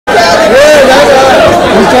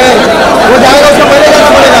पीछे वो जाएगा, उसको पहले जाना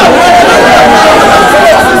पड़ेगा।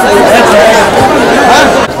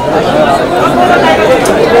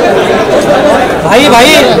 भाई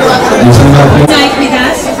भाई with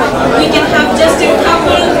us. We can have just a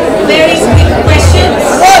couple very quick questions.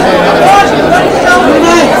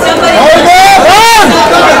 Somebody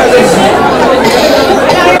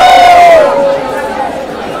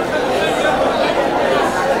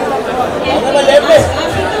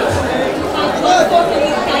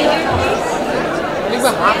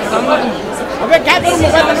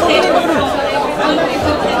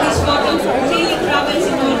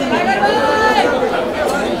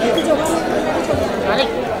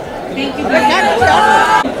Thank you very much.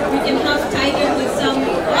 We can have Tiger with some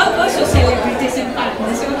also celebrities and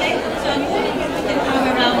partners, okay? So I'm hoping we can have a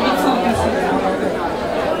round of photos.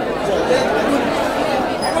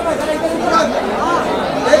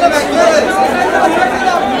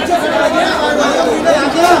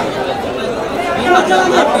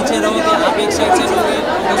 आप पीछे रहोगे, आप एक side से रहोगे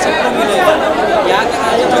तो सबको मिलेगा। क्या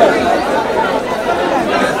करना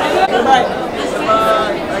है?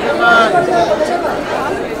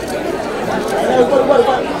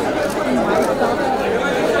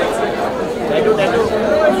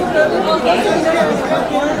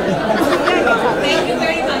 Thank you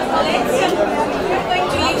very much. We're going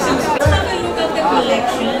to leave some space. Have a look at the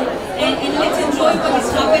collection and let's enjoy what is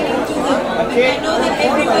happening to the moment. I know that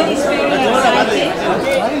everybody is very excited.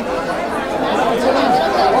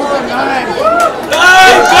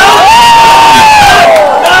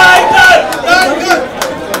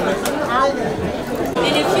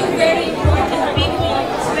 And a few very important people,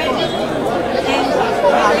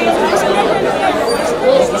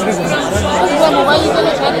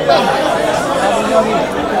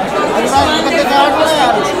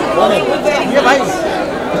 ये भाई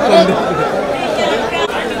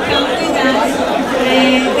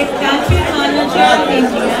the country manager of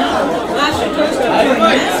India, Ashutosh to join us.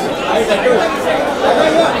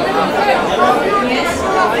 Yes,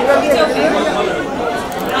 it's okay.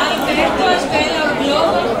 Alberto as well, our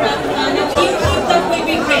global brand manager. That will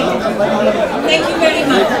be great. Thank you very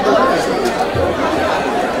much.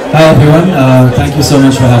 Hi everyone, thank you so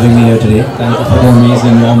much for having me here today. Thank you for the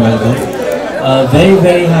amazing warm welcome.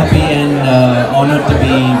 Very happy and honored to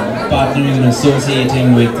be partnering and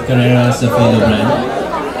associating with Carrera fellow brand.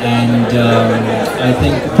 And I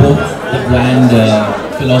think both the brand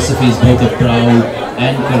philosophies, both of Prowl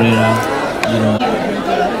and Carrera, you know.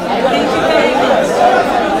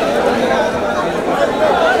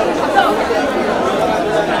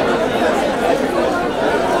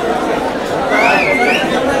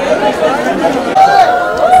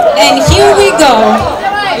 And here we go,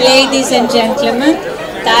 ladies and gentlemen,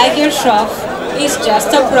 Tiger Shroff is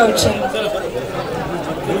just approaching.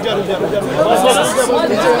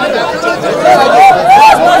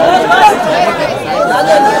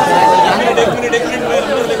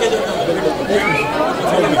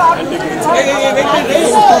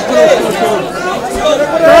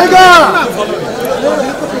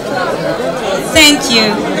 Thank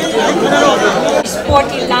you.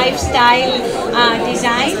 Sporty lifestyle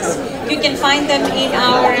designs. You can find them in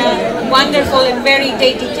our wonderful and very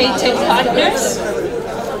dedicated partners.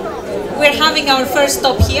 We're having our first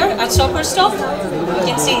stop here at Soccer Stop. You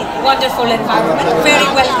can see wonderful environment, very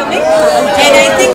welcoming, and I think